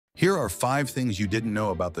Here are 5 things you didn't know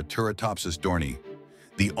about the Turritopsis dohrnii,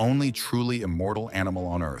 the only truly immortal animal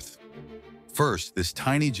on Earth. First, this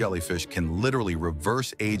tiny jellyfish can literally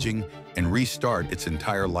reverse aging and restart its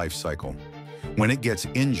entire life cycle. When it gets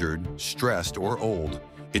injured, stressed, or old,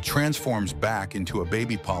 it transforms back into a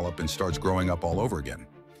baby polyp and starts growing up all over again.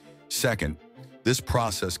 Second, this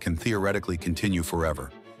process can theoretically continue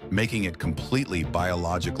forever, making it completely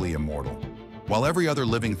biologically immortal. While every other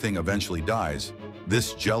living thing eventually dies,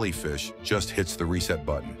 this jellyfish just hits the reset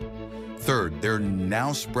button. Third, they're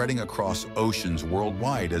now spreading across oceans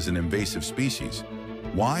worldwide as an invasive species.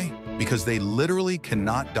 Why? Because they literally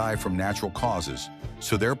cannot die from natural causes,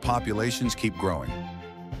 so their populations keep growing.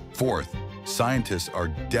 Fourth, scientists are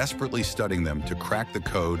desperately studying them to crack the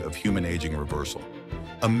code of human aging reversal.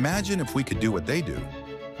 Imagine if we could do what they do.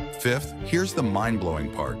 Fifth, here's the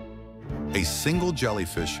mind-blowing part. A single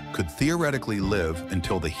jellyfish could theoretically live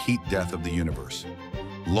until the heat death of the universe.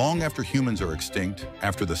 Long after humans are extinct,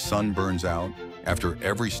 after the sun burns out, after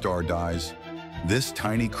every star dies, this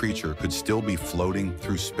tiny creature could still be floating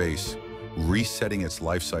through space, resetting its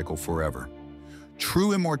life cycle forever.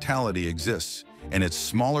 True immortality exists, and it's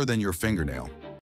smaller than your fingernail.